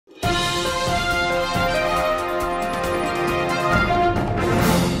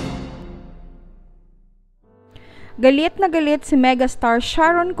Galit na galit si megastar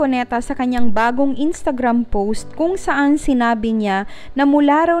Sharon Cuneta sa kanyang bagong Instagram post kung saan sinabi niya na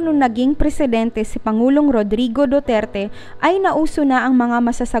mula raw nung naging presidente si Pangulong Rodrigo Duterte ay nauso na ang mga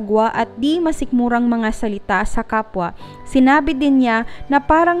masasagwa at di masikmurang mga salita sa kapwa. Sinabi din niya na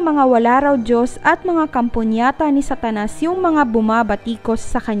parang mga wala raw Diyos at mga kampunyata ni Satanas yung mga bumabatikos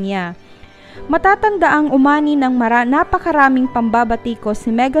sa kanya. Matatanda ang umani ng napakaraming pambabatikos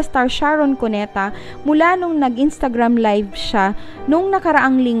si megastar Sharon Cuneta mula nung nag-Instagram live siya nung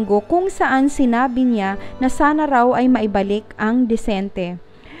nakaraang linggo kung saan sinabi niya na sana raw ay maibalik ang desente.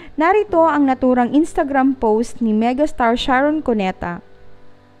 Narito ang naturang Instagram post ni megastar Sharon Cuneta.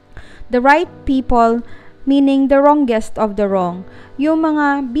 The right people, meaning the wrongest of the wrong. Yung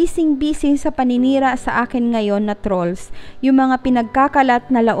mga busy sa paninira sa akin ngayon na trolls, yung mga pinagkakalat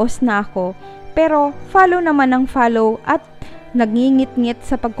na laos na ako, pero follow naman ang follow at nagngingit-ngit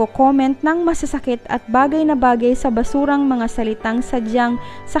sa pagko-comment ng masasakit at bagay na bagay sa basurang mga salitang sadyang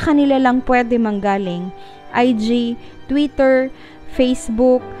sa kanila lang pwede manggaling. IG, Twitter,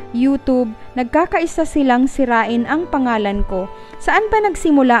 Facebook, YouTube, nagkakaisa silang sirain ang pangalan ko. Saan ba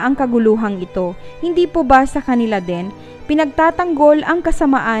nagsimula ang kaguluhang ito? Hindi po ba sa kanila din? Pinagtatanggol ang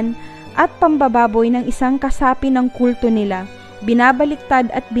kasamaan at pambababoy ng isang kasapi ng kulto nila.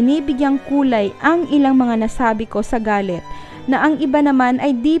 Binabaliktad at binibigyang kulay ang ilang mga nasabi ko sa galit, na ang iba naman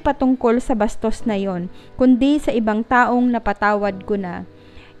ay di patungkol sa bastos na yon, kundi sa ibang taong napatawad ko na.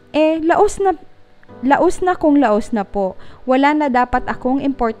 Laos na po. Wala na dapat akong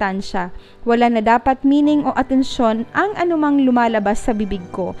importansya. Wala na dapat meaning o atensyon ang anumang lumalabas sa bibig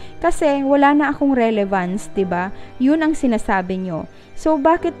ko. Kasi wala na akong relevance, diba? Yun ang sinasabi nyo. So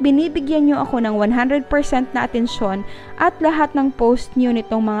bakit binibigyan nyo ako ng 100% na atensyon at lahat ng post nyo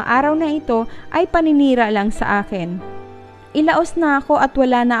nitong mga araw na ito ay paninira lang sa akin? Ilaos na ako at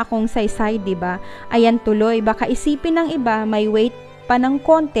wala na akong saysay, diba? Ayan tuloy, baka isipin ng iba may weight pa ng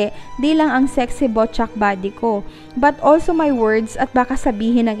konti, di lang ang sexy botchak body ko, but also my words at baka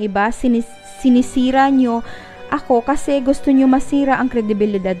sabihin ng iba sinisira nyo ako kasi gusto nyo masira ang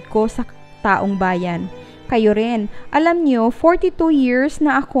kredibilidad ko sa taong bayan. Kayo rin, alam nyo, 42 years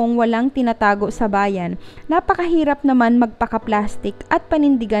na akong walang tinatago sa bayan. Napakahirap naman magpaka-plastic at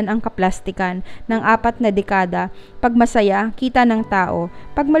panindigan ang kaplastikan ng 4 na dekada. Pag masaya, kita ng tao.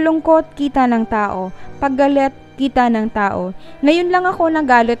 Pag malungkot, kita ng tao. Pag galit, kita ng tao. Ngayon lang ako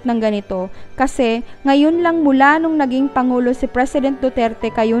nagalit ng ganito kasi ngayon lang mula nung naging Pangulo si President Duterte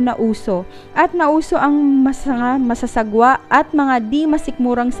kayo nauso at nauso ang masasagwa at mga di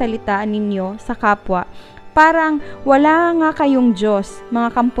masikmurang salita ninyo sa kapwa. Parang wala nga kayong Diyos,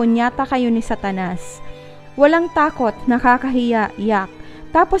 mga kampunyata kayo ni Satanas. Walang takot, nakakahiya, yak.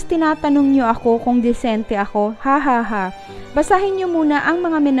 Tapos tinatanong nyo ako kung desente ako, ha ha ha. Basahin nyo muna ang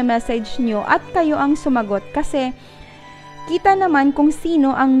mga minamessage nyo at kayo ang sumagot kasi kita naman kung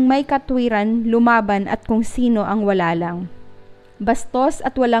sino ang may katwiran lumaban at kung sino ang wala lang. Bastos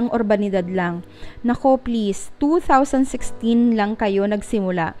at walang urbanidad lang. Nako please, 2016 lang kayo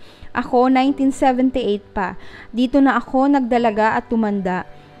nagsimula. Ako 1978 pa. Dito na ako nagdalaga at tumanda.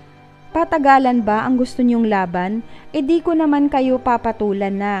 Patagalan ba ang gusto nyong laban? E di ko naman kayo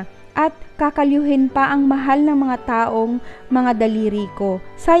papatulan na. At kakalyuhin pa ang mahal ng mga taong mga daliri ko.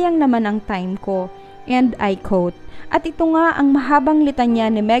 Sayang naman ang time ko. And I quote. At ito nga ang mahabang litanya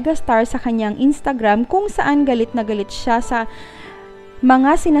ni megastar sa kanyang Instagram kung saan galit na galit siya sa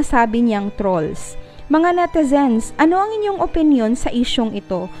mga sinasabi niyang trolls. Mga netizens, ano ang inyong opinion sa isyong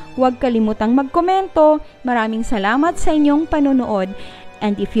ito? Huwag kalimutang magkomento. Maraming salamat sa inyong panonood.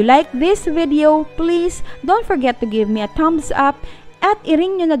 And if you like this video, please don't forget to give me a thumbs up at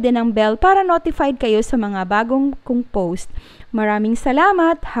i-ring nyo na din ang bell para notified kayo sa mga bagong kong post. Maraming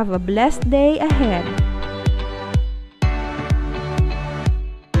salamat. Have a blessed day ahead.